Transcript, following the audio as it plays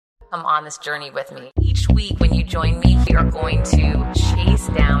Come on this journey with me. Each week when you join me, we are going to chase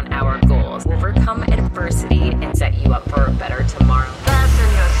down our goals, overcome adversity, and set you up for a better tomorrow. Fasten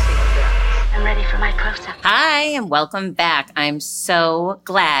your seatbelts. I'm ready for my close-up. Hi, and welcome back. I'm so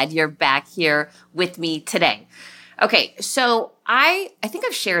glad you're back here with me today. Okay, so I think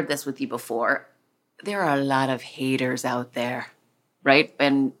I've shared this with you before. There are a lot of haters out there, right?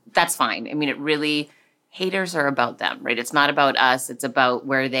 And that's fine. I mean, haters are about them, right? It's not about us. It's about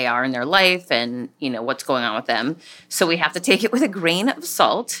where they are in their life and, what's going on with them. So we have to take it with a grain of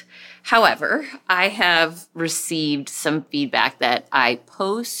salt. However, I have received some feedback that I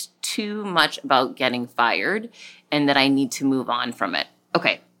post too much about getting fired and that I need to move on from it.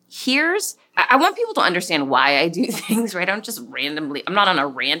 Okay, I want people to understand why I do things, right? I'm not on a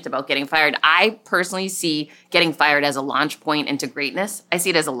rant about getting fired. I personally see getting fired as a launch point into greatness. I see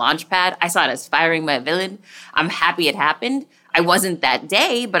it as a launch pad. I saw it as firing my villain. I'm happy it happened. I wasn't that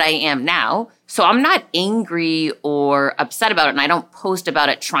day, but I am now. So I'm not angry or upset about it, and I don't post about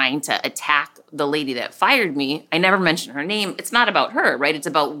it trying to attack the lady that fired me. I never mention her name. It's not about her, right? It's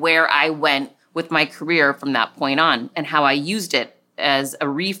about where I went with my career from that point on and how I used it as a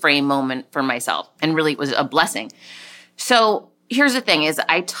reframe moment for myself. And really, it was a blessing. So here's the thing is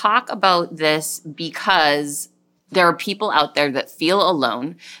I talk about this because there are people out there that feel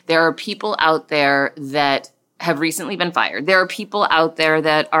alone. There are people out there that have recently been fired. There are people out there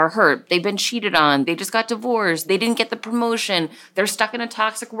that are hurt. They've been cheated on. They just got divorced. They didn't get the promotion. They're stuck in a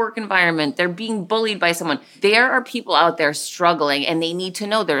toxic work environment. They're being bullied by someone. There are people out there struggling, and they need to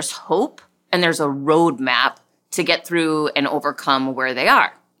know there's hope and there's a roadmap to get through and overcome where they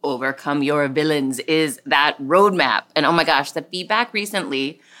are. Overcome Your Villains is that roadmap. And oh my gosh, the feedback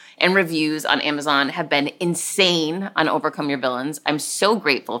recently and reviews on Amazon have been insane on Overcome Your Villains. I'm so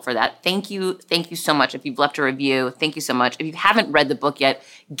grateful for that. Thank you so much. If you've left a review, thank you so much. If you haven't read the book yet,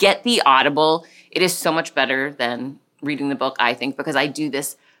 get the Audible. It is so much better than reading the book, I think, because I do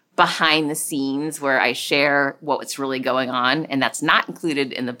this behind the scenes where I share what's really going on, and that's not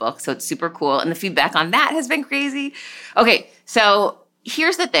included in the book. So it's super cool. And the feedback on that has been crazy. Okay, so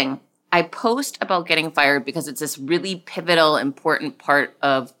here's the thing. I post about getting fired because it's this really pivotal, important part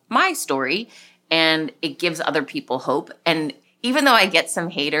of my story, and it gives other people hope. And even though I get some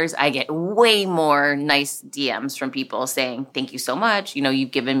haters, I get way more nice DMs from people saying, thank you so much.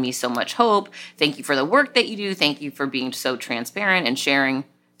 You've given me so much hope. Thank you for the work that you do. Thank you for being so transparent and sharing,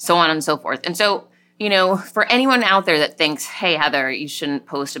 so on and so forth. And so, for anyone out there that thinks, hey, Heather, you shouldn't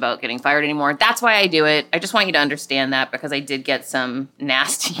post about getting fired anymore, that's why I do it. I just want you to understand that because I did get some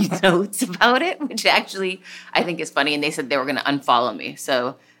nasty notes about it, which actually I think is funny. And they said they were going to unfollow me.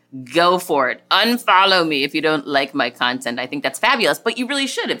 So go for it. Unfollow me if you don't like my content. I think that's fabulous. But you really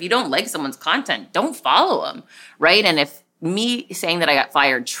should. If you don't like someone's content, don't follow them, right? And if me saying that I got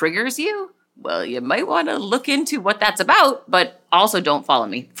fired triggers you, well, you might want to look into what that's about, but also don't follow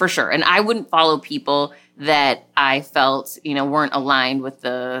me for sure. And I wouldn't follow people that I felt, weren't aligned with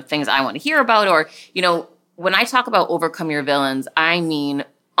the things I want to hear about. Or, when I talk about overcome your villains, I mean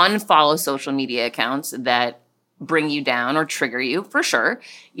unfollow social media accounts that bring you down or trigger you for sure.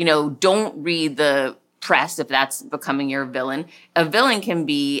 Don't read the press if that's becoming your villain. A villain can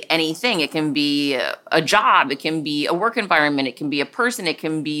be anything. It can be a job. It can be a work environment. It can be a person. It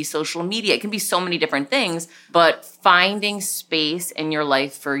can be social media. It can be so many different things. But finding space in your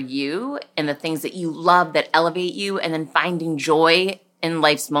life for you and the things that you love that elevate you, and then finding joy in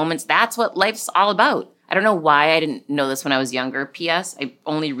life's moments, that's what life's all about. I don't know why I didn't know this when I was younger. P.S. I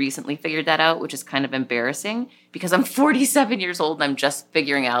only recently figured that out, which is kind of embarrassing because I'm 47 years old and I'm just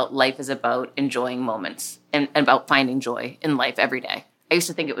figuring out life is about enjoying moments and about finding joy in life every day. I used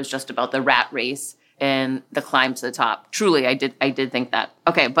to think it was just about the rat race and the climb to the top. Truly, I did think that.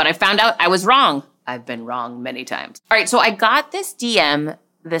 Okay, but I found out I was wrong. I've been wrong many times. All right, so I got this DM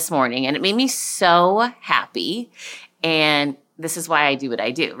this morning and it made me so happy. And this is why I do what I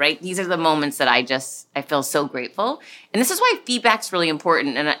do, right? These are the moments that I feel so grateful. And this is why feedback's really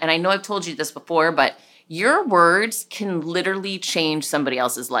important. And I know I've told you this before, but your words can literally change somebody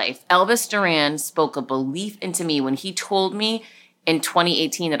else's life. Elvis Duran spoke a belief into me when he told me in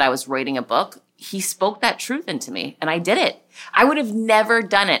 2018 that I was writing a book. He spoke that truth into me, and I did it. I would have never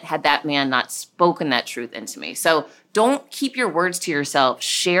done it had that man not spoken that truth into me. So don't keep your words to yourself.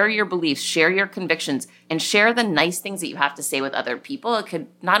 Share your beliefs, share your convictions, and share the nice things that you have to say with other people. It could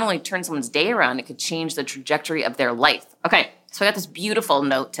not only turn someone's day around, it could change the trajectory of their life. Okay, so I got this beautiful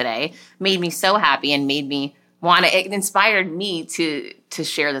note today. Made me so happy and made me want to, it inspired me to to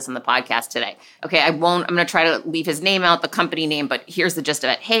share this on the podcast today. Okay, I'm going to try to leave his name out, the company name, but here's the gist of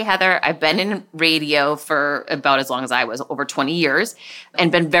it. Hey, Heather, I've been in radio for about as long as I was, over 20 years,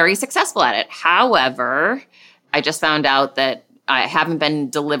 and been very successful at it. However, I just found out that I haven't been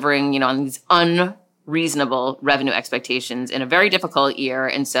delivering, on these unreasonable revenue expectations in a very difficult year.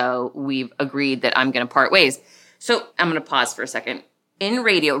 And so we've agreed that I'm going to part ways. So I'm going to pause for a second. In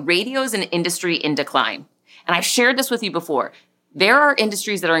radio is an industry in decline. And I've shared this with you before. There are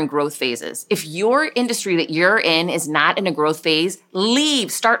industries that are in growth phases. If your industry that you're in is not in a growth phase,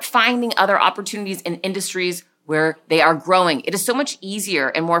 leave. Start finding other opportunities in industries where they are growing. It is so much easier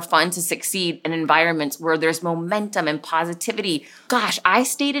and more fun to succeed in environments where there's momentum and positivity. Gosh, I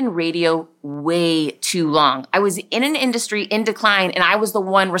stayed in radio way too long. I was in an industry in decline, and I was the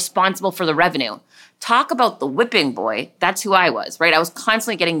one responsible for the revenue. Talk about the whipping boy. That's who I was, right? I was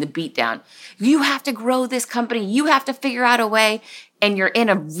constantly getting the beat down. You have to grow this company. You have to figure out a way. And you're in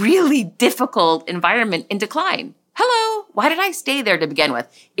a really difficult environment in decline. Hello. Why did I stay there to begin with?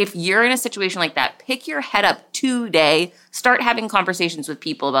 If you're in a situation like that, pick your head up today. Start having conversations with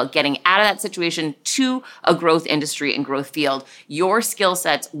people about getting out of that situation to a growth industry and growth field. Your skill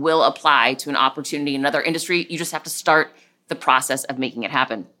sets will apply to an opportunity in another industry. You just have to start the process of making it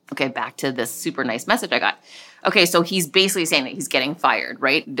happen. Okay, back to this super nice message I got. Okay, so he's basically saying that he's getting fired,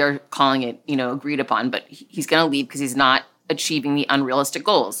 right? They're calling it, agreed upon, but he's going to leave because he's not achieving the unrealistic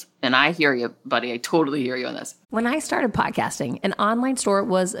goals. And I hear you, buddy. I totally hear you on this. When I started podcasting, an online store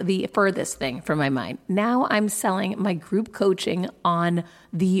was the furthest thing from my mind. Now I'm selling my group coaching on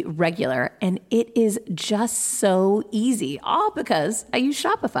the regular, and it is just so easy, all because I use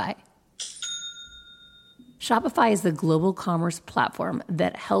Shopify. Shopify is the global commerce platform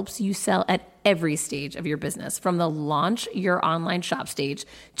that helps you sell at every stage of your business, from the launch your online shop stage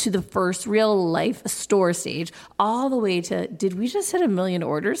to the first real life store stage, all the way to, did we just hit 1 million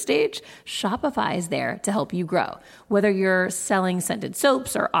orders stage? Shopify is there to help you grow. Whether you're selling scented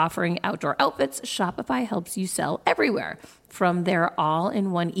soaps or offering outdoor outfits, Shopify helps you sell everywhere. From their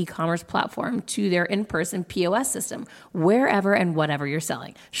all-in-one e-commerce platform to their in-person POS system, wherever and whatever you're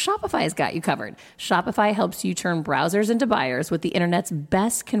selling, Shopify has got you covered. Shopify helps you turn browsers into buyers with the internet's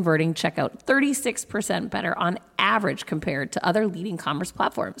best converting checkout, 36% better on average compared to other leading commerce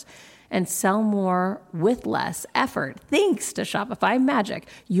platforms, and sell more with less effort thanks to Shopify Magic,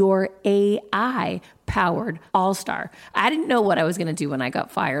 your AI-powered all-star. I didn't know what I was going to do when I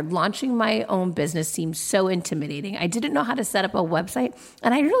got fired. Launching my own business seemed so intimidating. I didn't know how to set up a website,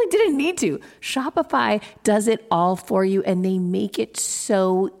 and I really didn't need to. Shopify does it all for you, and they make it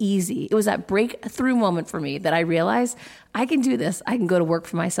so easy. It was that breakthrough moment for me that I realized I can do this. I can go to work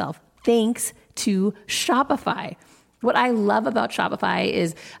for myself thanks to Shopify. What I love about Shopify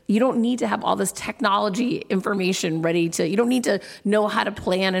is you don't need to have all this technology information you don't need to know how to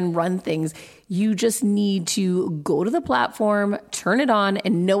plan and run things. You just need to go to the platform, turn it on,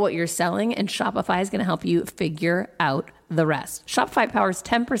 and know what you're selling, and Shopify is going to help you figure out the rest. Shopify powers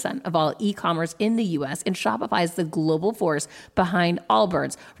 10% of all e-commerce in the U.S., and Shopify is the global force behind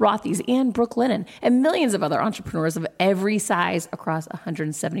Allbirds, Rothy's, and Brooklinen, and millions of other entrepreneurs of every size across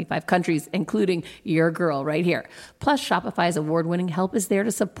 175 countries, including your girl right here. Plus, Shopify's award-winning help is there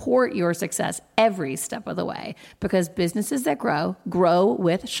to support your success every step of the way, because businesses that grow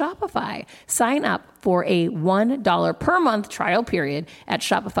with Shopify. Sign up for a $1 per month trial period at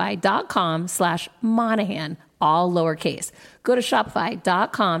shopify.com/Monahan, all lowercase. Go to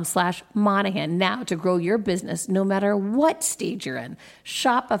shopify.com/Monahan now to grow your business no matter what stage you're in.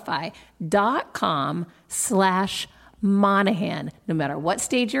 Shopify.com/Monahan. No matter what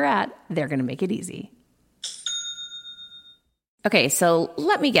stage you're at, they're going to make it easy. Okay, so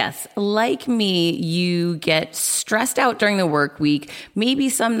let me guess. Like me, you get stressed out during the work week. Maybe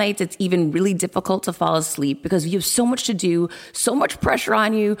some nights it's even really difficult to fall asleep because you have so much to do, so much pressure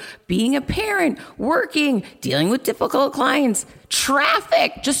on you, being a parent, working, dealing with difficult clients,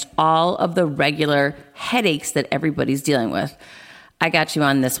 traffic, just all of the regular headaches that everybody's dealing with. I got you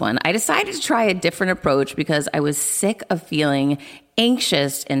on this one. I decided to try a different approach because I was sick of feeling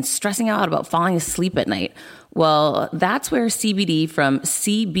anxious and stressing out about falling asleep at night. Well, that's where CBD from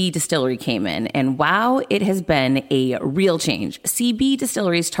CB Distillery came in. And wow, it has been a real change. CB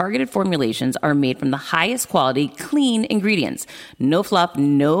Distillery's targeted formulations are made from the highest quality, clean ingredients. No fluff,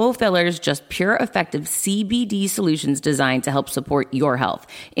 no fillers, just pure, effective CBD solutions designed to help support your health.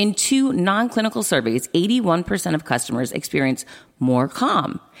 In 2 non-clinical surveys, 81% of customers experience more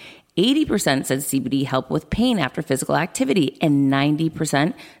calm. 80% said CBD helped with pain after physical activity, and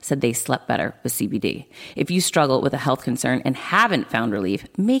 90% said they slept better with CBD. If you struggle with a health concern and haven't found relief,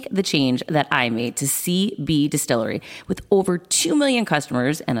 make the change that I made to CB Distillery. With over 2 million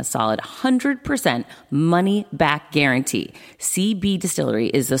customers and a solid 100% money-back guarantee, CB Distillery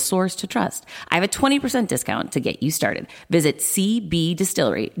is the source to trust. I have a 20% discount to get you started. Visit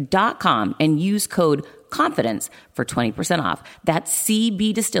cbdistillery.com and use code CONFIDENCE for 20% off. That's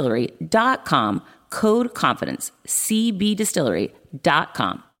cbdistillery.com, code CONFIDENCE,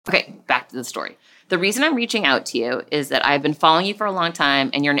 cbdistillery.com. Okay, back to the story. The reason I'm reaching out to you is that I've been following you for a long time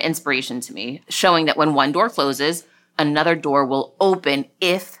and you're an inspiration to me, showing that when one door closes, another door will open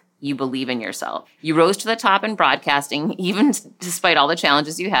if you believe in yourself. You rose to the top in broadcasting, even despite all the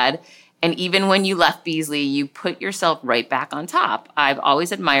challenges you had. And even when you left Beasley, you put yourself right back on top. I've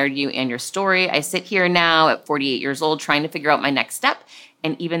always admired you and your story. I sit here now at 48 years old trying to figure out my next step.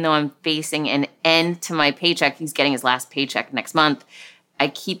 And even though I'm facing an end to my paycheck, he's getting his last paycheck next month, I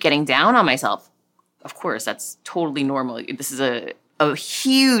keep getting down on myself. Of course, that's totally normal. This is a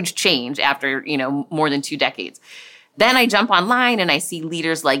huge change after, more than 2 decades. Then I jump online and I see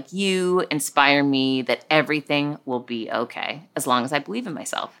leaders like you inspire me that everything will be okay as long as I believe in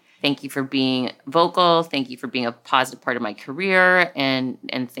myself. Thank you for being vocal. Thank you for being a positive part of my career. And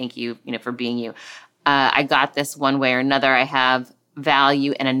thank you, for being you. I got this one way or another. I have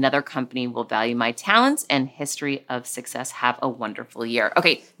value and another company will value my talents and history of success. Have a wonderful year.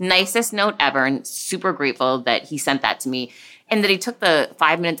 Okay, nicest note ever, and super grateful that he sent that to me and that he took the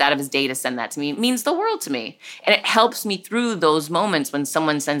 5 minutes out of his day to send that to me. It means the world to me. And it helps me through those moments when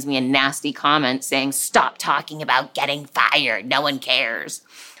someone sends me a nasty comment saying, stop talking about getting fired. No one cares.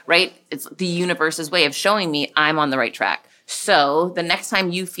 Right? It's the universe's way of showing me I'm on the right track. So the next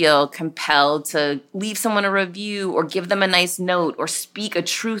time you feel compelled to leave someone a review or give them a nice note or speak a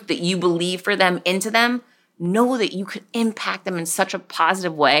truth that you believe for them into them, know that you could impact them in such a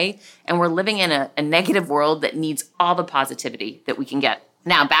positive way. And we're living in a negative world that needs all the positivity that we can get.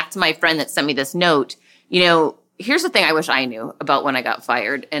 Now, back to my friend that sent me this note. Here's the thing I wish I knew about when I got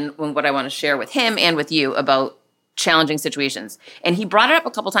fired and what I want to share with him and with you about challenging situations. And he brought it up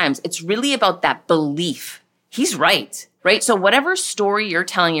a couple times. It's really about that belief. He's right? So whatever story you're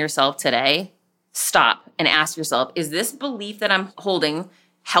telling yourself today, stop and ask yourself, is this belief that I'm holding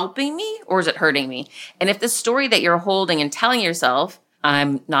helping me or is it hurting me? And if the story that you're holding and telling yourself,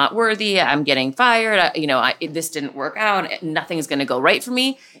 I'm not worthy, I'm getting fired, this didn't work out, nothing's going to go right for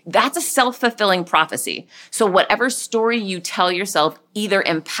me, that's a self-fulfilling prophecy. So whatever story you tell yourself either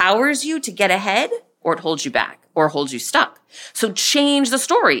empowers you to get ahead or it holds you back or holds you stuck. So change the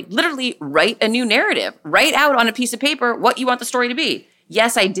story. Literally write a new narrative. Write out on a piece of paper what you want the story to be.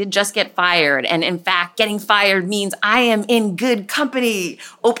 Yes, I did just get fired. And in fact, getting fired means I am in good company.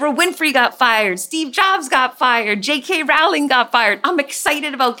 Oprah Winfrey got fired. Steve Jobs got fired. J.K. Rowling got fired. I'm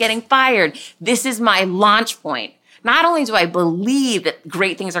excited about getting fired. This is my launch point. Not only do I believe that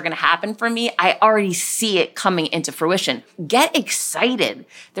great things are going to happen for me, I already see it coming into fruition. Get excited.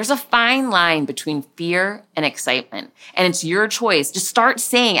 There's a fine line between fear and excitement, and it's your choice. Just start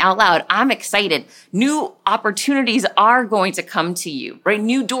saying out loud, I'm excited. New opportunities are going to come to you, right?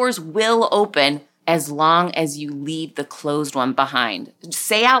 New doors will open as long as you leave the closed one behind.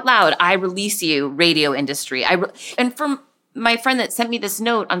 Say out loud, I release you, radio industry. And from my friend that sent me this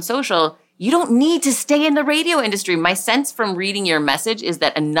note on social, you don't need to stay in the radio industry. My sense from reading your message is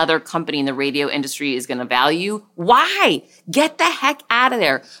that another company in the radio industry is going to value. Why? Get the heck out of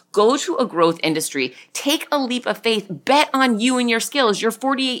there. Go to a growth industry. Take a leap of faith. Bet on you and your skills. You're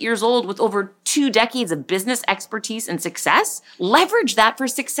 48 years old with over 2 decades of business expertise and success. Leverage that for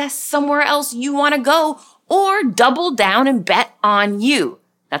success somewhere else you want to go, or double down and bet on you.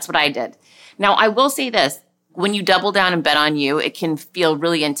 That's what I did. Now, I will say this. When you double down and bet on you, it can feel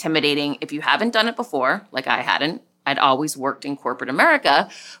really intimidating if you haven't done it before, like I hadn't. I'd always worked in corporate America,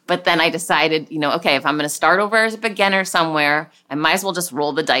 but then I decided, okay, if I'm going to start over as a beginner somewhere, I might as well just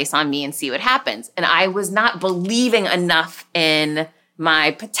roll the dice on me and see what happens. And I was not believing enough in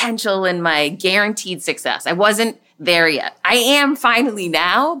my potential and my guaranteed success. I wasn't there yet. I am finally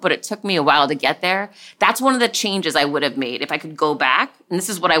now, but it took me a while to get there. That's one of the changes I would have made if I could go back. And this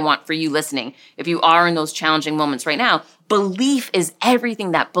is what I want for you listening. If you are in those challenging moments right now, belief is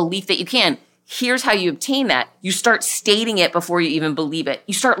everything, that belief that you can. Here's how you obtain that. You start stating it before you even believe it.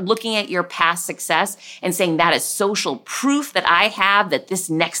 You start looking at your past success and saying that is social proof that I have that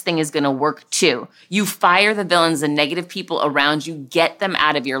this next thing is going to work too. You fire the villains and negative people around you, get them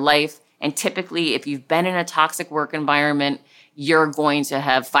out of your life. And typically, if you've been in a toxic work environment, you're going to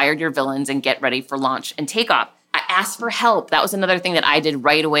have fired your villains and get ready for launch and takeoff. Ask for help. That was another thing that I did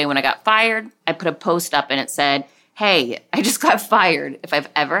right away when I got fired. I put a post up and it said, hey, I just got fired. If I've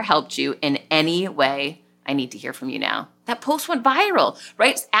ever helped you in any way, I need to hear from you now. That post went viral,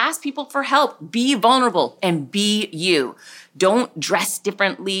 right? Ask people for help. Be vulnerable and be you. Don't dress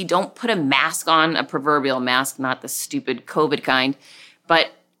differently. Don't put a mask on, a proverbial mask, not the stupid COVID kind.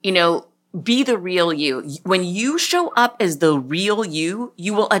 But, be the real you. When you show up as the real you,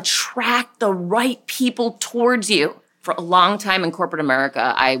 you will attract the right people towards you. For a long time in corporate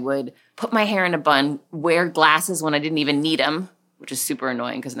America, I would put my hair in a bun, wear glasses when I didn't even need them, which is super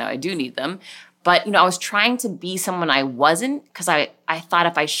annoying because now I do need them. But, I was trying to be someone I wasn't because I thought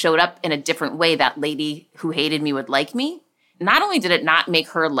if I showed up in a different way, that lady who hated me would like me. Not only did it not make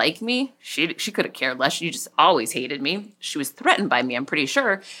her like me, she could have cared less. She just always hated me. She was threatened by me, I'm pretty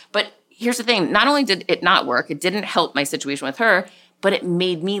sure. But here's the thing. Not only did it not work, it didn't help my situation with her, but it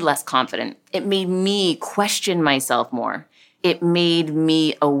made me less confident. It made me question myself more. It made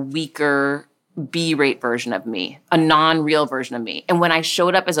me a weaker B-rate version of me, a non-real version of me. And when I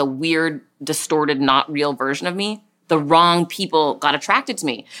showed up as a weird, distorted, not real version of me, the wrong people got attracted to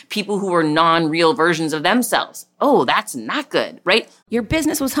me. People who were non-real versions of themselves. Oh, that's not good, right? Your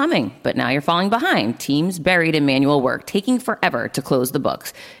business was humming, but now you're falling behind. Teams buried in manual work, taking forever to close the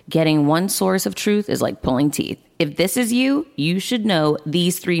books. Getting one source of truth is like pulling teeth. If this is you, you should know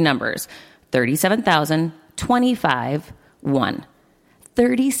these three numbers: 37,000, 25, 1.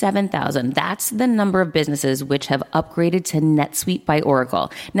 37,000. That's the number of businesses which have upgraded to NetSuite by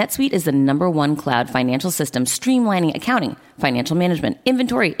Oracle. NetSuite is the #1 cloud financial system streamlining accounting, financial management,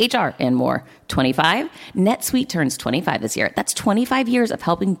 inventory, HR, and more. 25. NetSuite turns 25 this year. That's 25 years of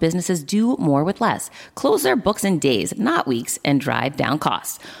helping businesses do more with less, close their books in days, not weeks, and drive down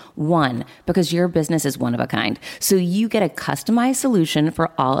costs. 1, because your business is one of a kind. So you get a customized solution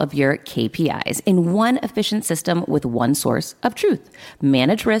for all of your KPIs in one efficient system with one source of truth.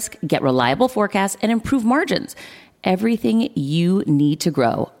 Manage risk, get reliable forecasts, and improve margins. Everything you need to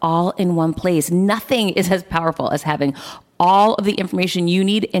grow, all in one place. Nothing is as powerful as having all of the information you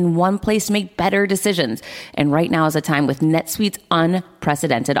need in one place to make better decisions. And right now is a time with NetSuite's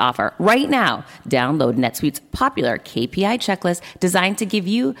unprecedented offer. Right now, download NetSuite's popular KPI checklist designed to give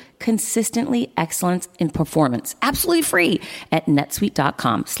you consistently excellence in performance, absolutely free at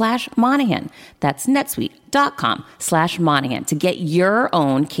netsuite.com/Monahan. That's netsuite.com/Monahan to get your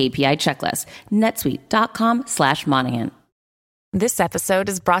own KPI checklist. netsuite.com/Monahan. This episode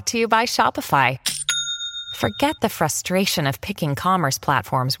is brought to you by Shopify. Forget the frustration of picking commerce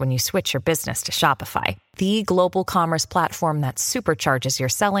platforms when you switch your business to Shopify, the global commerce platform that supercharges your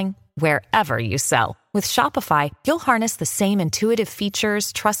selling wherever you sell. With Shopify, you'll harness the same intuitive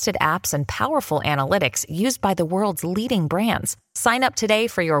features, trusted apps, and powerful analytics used by the world's leading brands. Sign up today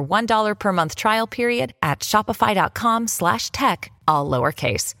for your $1 per month trial period at shopify.com/tech, all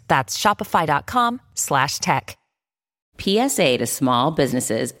lowercase. That's shopify.com/tech. PSA to small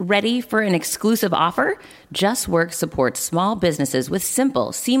businesses. Ready for an exclusive offer? JustWorks supports small businesses with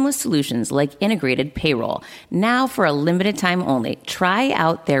simple, seamless solutions like integrated payroll. Now for a limited time only, try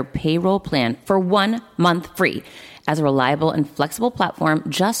out their payroll plan for 1 month free. As a reliable and flexible platform,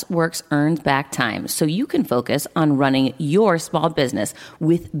 JustWorks earns back time so you can focus on running your small business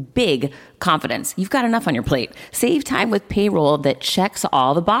with big confidence. You've got enough on your plate. Save time with payroll that checks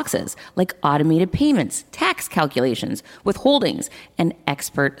all the boxes, like automated payments, tax calculations, withholdings, and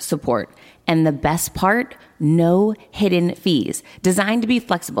expert support. And the best part, no hidden fees. Designed to be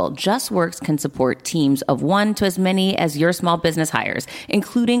flexible, JustWorks can support teams of 1 to as many as your small business hires,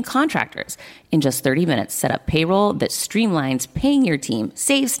 including contractors. In just 30 minutes, set up payroll that streamlines paying your team,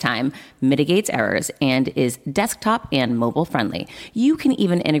 saves time, mitigates errors, and is desktop and mobile friendly. You can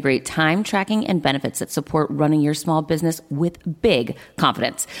even integrate time tracking and benefits that support running your small business with big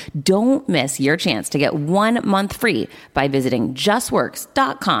confidence. Don't miss your chance to get 1 month free by visiting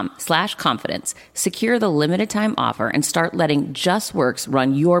justworks.com/confidence. Secure the limited time offer and start letting JustWorks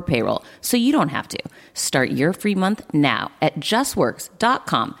run your payroll so you don't have to. Start your free month now at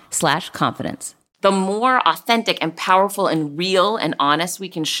justworks.com/confidence. The more authentic and powerful and real and honest we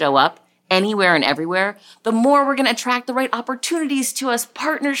can show up anywhere and everywhere, the more we're going to attract the right opportunities to us,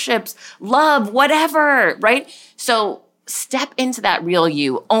 partnerships, love, whatever, right? So step into that real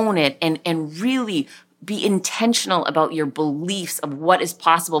you, own it, and really be intentional about your beliefs of what is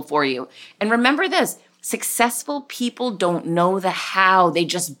possible for you. And remember this, successful people don't know the how. They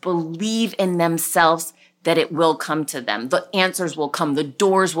just believe in themselves that it will come to them. The answers will come. The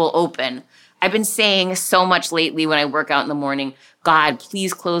doors will open. I've been saying so much lately when I work out in the morning, God,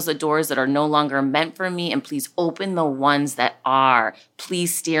 please close the doors that are no longer meant for me and please open the ones that are.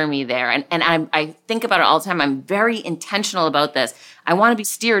 Please steer me there. And I think about it all the time. I'm very intentional about this. I want to be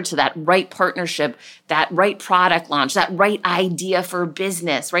steered to that right partnership, that right product launch, that right idea for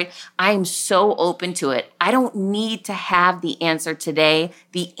business, right? I'm so open to it. I don't need to have the answer today.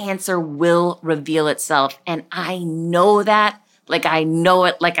 The answer will reveal itself. And I know that. Like I know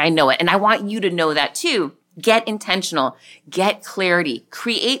it. And I want you to know that too. Get intentional, get clarity,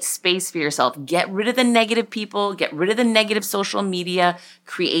 create space for yourself, get rid of the negative people, get rid of the negative social media,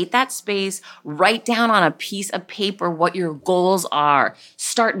 create that space, write down on a piece of paper what your goals are,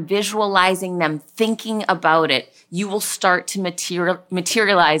 start visualizing them, thinking about it. You will start to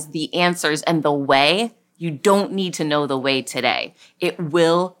materialize the answers and the way. You don't need to know the way today. It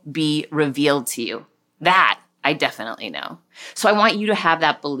will be revealed to you. That I definitely know. So I want you to have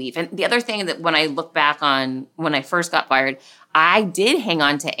that belief. And the other thing that when I look back on when I first got fired, I did hang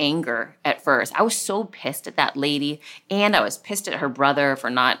on to anger at first. I was so pissed at that lady, and I was pissed at her brother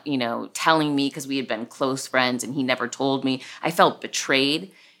for not, telling me because we had been close friends and he never told me. I felt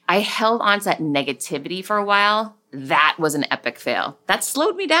betrayed. I held on to that negativity for a while. That was an epic fail. That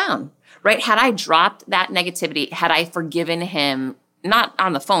slowed me down, right? Had I dropped that negativity, had I forgiven him, not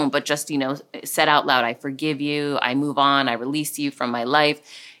on the phone, but just, said out loud, I forgive you, I move on, I release you from my life.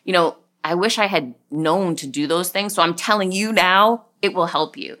 I wish I had known to do those things. So I'm telling you now, it will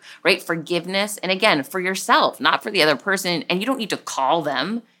help you, right? Forgiveness. And again, for yourself, not for the other person. And you don't need to call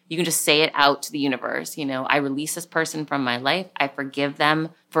them. You can just say it out to the universe. I release this person from my life. I forgive them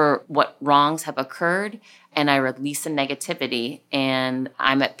for what wrongs have occurred. And I release the negativity and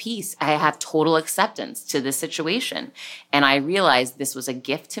I'm at peace. I have total acceptance to this situation. And I realized this was a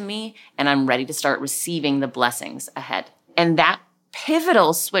gift to me and I'm ready to start receiving the blessings ahead. And that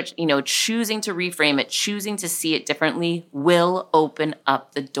pivotal switch, choosing to reframe it, choosing to see it differently will open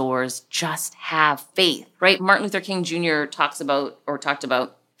up the doors. Just have faith, right? Martin Luther King Jr. talked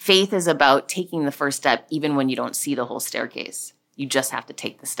about faith is about taking the first step even when you don't see the whole staircase. You just have to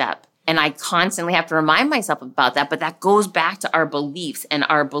take the step. And I constantly have to remind myself about that, but that goes back to our beliefs in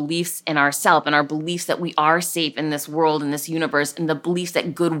ourselves and our beliefs that we are safe in this world, in this universe, and the beliefs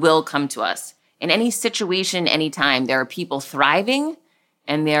that good will come to us. In any situation, anytime, there are people thriving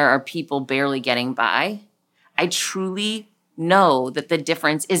and there are people barely getting by. I truly know that the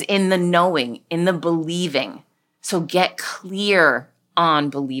difference is in the knowing, in the believing. So get clear on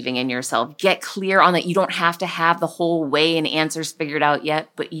believing in yourself. Get clear on that you don't have to have the whole way and answers figured out yet,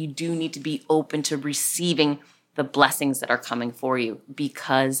 but you do need to be open to receiving the blessings that are coming for you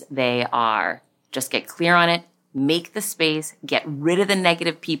because they are. Just get clear on it. Make the space, get rid of the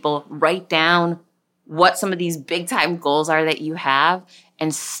negative people, write down what some of these big time goals are that you have,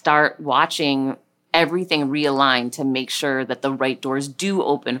 and start watching everything realign to make sure that the right doors do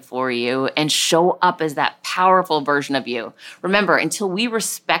open for you and show up as that powerful version of you. Remember, until we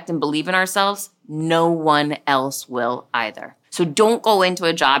respect and believe in ourselves, no one else will either. So don't go into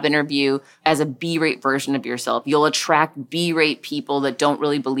a job interview as a B-rate version of yourself. You'll attract B-rate people that don't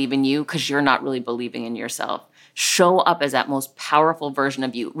really believe in you because you're not really believing in yourself. Show up as that most powerful version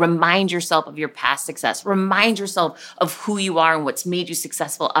of you. Remind yourself of your past success. Remind yourself of who you are and what's made you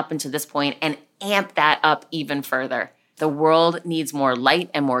successful up until this point, and amp that up even further. The world needs more light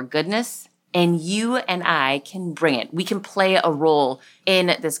and more goodness, and you and I can bring it. We can play a role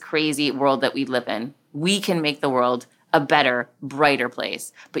in this crazy world that we live in. We can make the world a better, brighter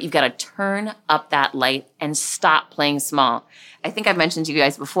place. But you've got to turn up that light and stop playing small. I think I've mentioned to you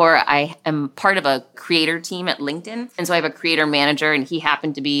guys before, I am part of a creator team at LinkedIn. And so I have a creator manager, and he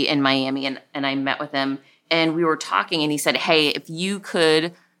happened to be in Miami, and I met with him. And we were talking, and he said, hey, if you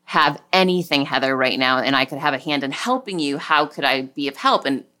could have anything, Heather, right now, and I could have a hand in helping you, how could I be of help?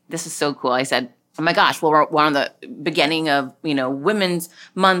 And this is so cool. I said, oh my gosh, well, we're on the beginning of, Women's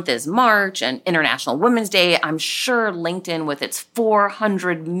Month is March and International Women's Day. I'm sure LinkedIn with its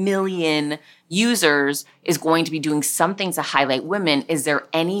 400 million users is going to be doing something to highlight women. Is there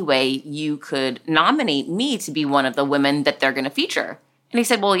any way you could nominate me to be one of the women that they're going to feature? And he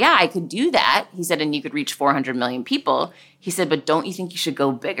said, well, yeah, I could do that. He said, and you could reach 400 million people. He said, but don't you think you should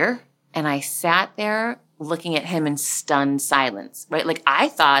go bigger? And I sat there looking at him in stunned silence, right? Like, I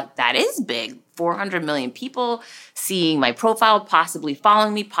thought that is big. 400 million people seeing my profile, possibly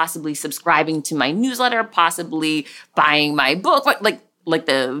following me, possibly subscribing to my newsletter, possibly buying my book. Like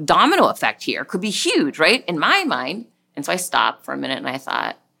the domino effect here could be huge, right? In my mind. And so I stopped for a minute and I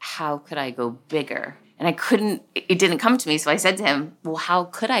thought, how could I go bigger? And it didn't come to me. So I said to him, well, how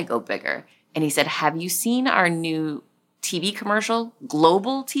could I go bigger? And he said, have you seen our new TV commercial,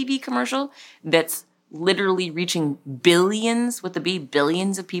 global TV commercial that's literally reaching billions, with the B,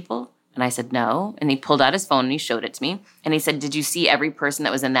 billions of people? And I said, no. And he pulled out his phone and he showed it to me. And he said, did you see every person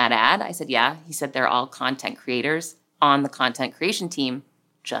that was in that ad? I said, yeah. He said, they're all content creators on the content creation team,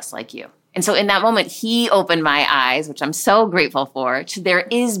 just like you. And so in that moment, he opened my eyes, which I'm so grateful for, to there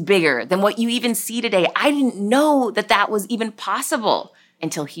is bigger than what you even see today. I didn't know that that was even possible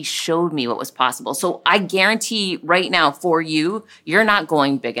until he showed me what was possible. So I guarantee right now for you, you're not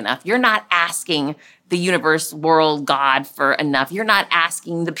going big enough. You're not asking the universe, world, God for enough. You're not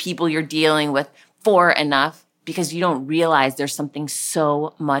asking the people you're dealing with for enough, because you don't realize there's something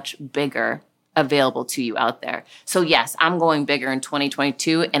so much bigger available to you out there. So yes, I'm going bigger in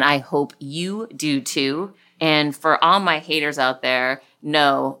 2022, and I hope you do too. And for all my haters out there,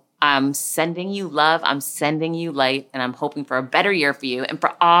 know I'm sending you love, I'm sending you light, and I'm hoping for a better year for you. And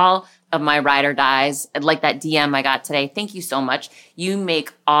for all of my ride or dies, like that DM I got today, thank you so much. You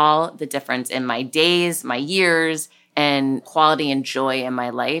make all the difference in my days, my years, and quality and joy in my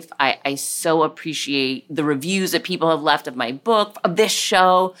life. I so appreciate the reviews that people have left of my book, of this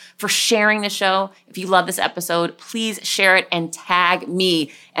show, for sharing the show. If you love this episode, please share it and tag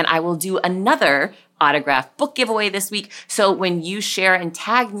me, and I will do another autographed book giveaway this week. So when you share and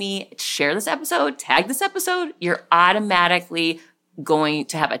tag me, share this episode, tag this episode, you're automatically going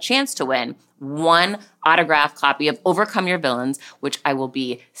to have a chance to win one autographed copy of Overcome Your Villains, which I will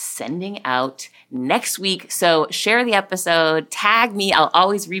be sending out next week. So share the episode, tag me. I'll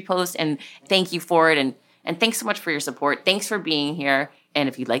always repost and thank you for it. And thanks so much for your support. Thanks for being here. And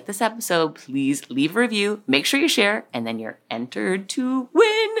if you like this episode, please leave a review, make sure you share, and then you're entered to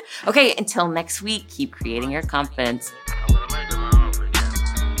win. Okay, until next week, keep creating your confidence.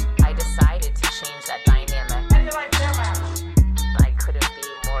 I decided to change that dynamic. I couldn't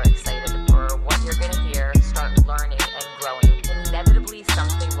be more excited for what you're going to hear, start learning and growing. Inevitably,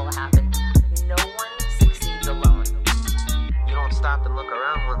 something will happen. No one succeeds alone. You don't stop and look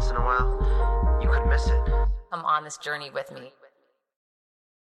around once in a while, you could miss it. Come on this journey with me.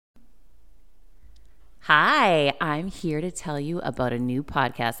 Hi, I'm here to tell you about a new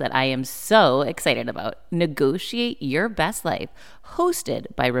podcast that I am so excited about, Negotiate Your Best Life,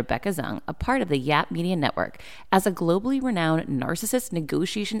 hosted by Rebecca Zung, a part of the Yap Media Network. As a globally renowned narcissist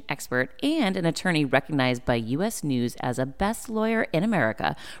negotiation expert and an attorney recognized by U.S. News as a best lawyer in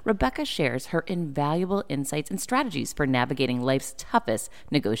America, Rebecca shares her invaluable insights and strategies for navigating life's toughest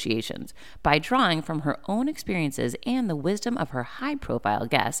negotiations. By drawing from her own experiences and the wisdom of her high-profile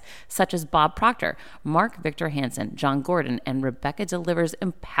guests, such as Bob Proctor, Mark Victor Hansen, John Gordon, and Rebecca delivers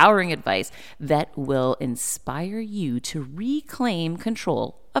empowering advice that will inspire you to reclaim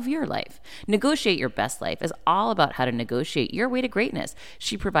control of your life. Negotiate Your Best Life is all about how to negotiate your way to greatness.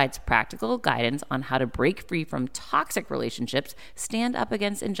 She provides practical guidance on how to break free from toxic relationships, stand up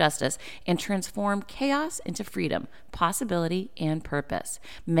against injustice, and transform chaos into freedom, possibility, and purpose.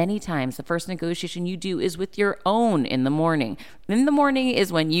 Many times, the first negotiation you do is with your own in the morning. In the morning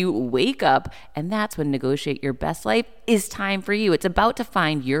is when you wake up, and that's when Negotiate Your Best Life is time for you. It's about to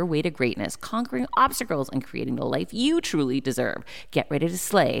find your way to greatness, conquering obstacles, and creating the life you truly deserve. Get ready to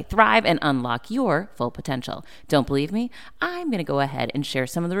slay, thrive, and unlock your full potential. Don't believe me? I'm going to go ahead and share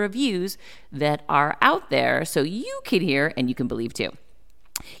some of the reviews that are out there so you can hear and you can believe too.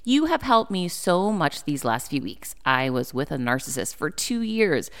 You have helped me so much these last few weeks. I was with a narcissist for 2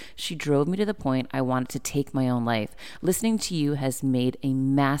 years. She drove me to the point I wanted to take my own life. Listening to you has made a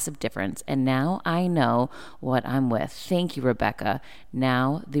massive difference, and now I know what I'm with. Thank you, Rebecca.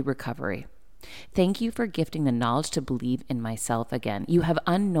 Now the recovery. Thank you for gifting the knowledge to believe in myself again. You have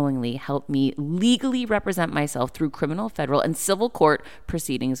unknowingly helped me legally represent myself through criminal, federal, and civil court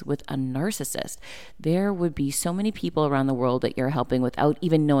proceedings with a narcissist. There would be so many people around the world that you're helping without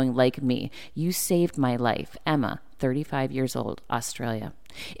even knowing, like me. You saved my life. Emma, 35 years old, Australia.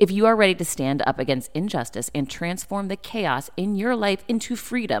 If you are ready to stand up against injustice and transform the chaos in your life into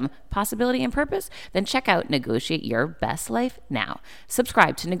freedom, possibility, and purpose, then check out Negotiate Your Best Life now.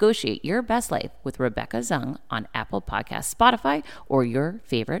 Subscribe to Negotiate Your Best Life with Rebecca Zung on Apple Podcasts, Spotify, or your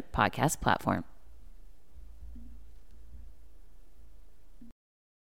favorite podcast platform.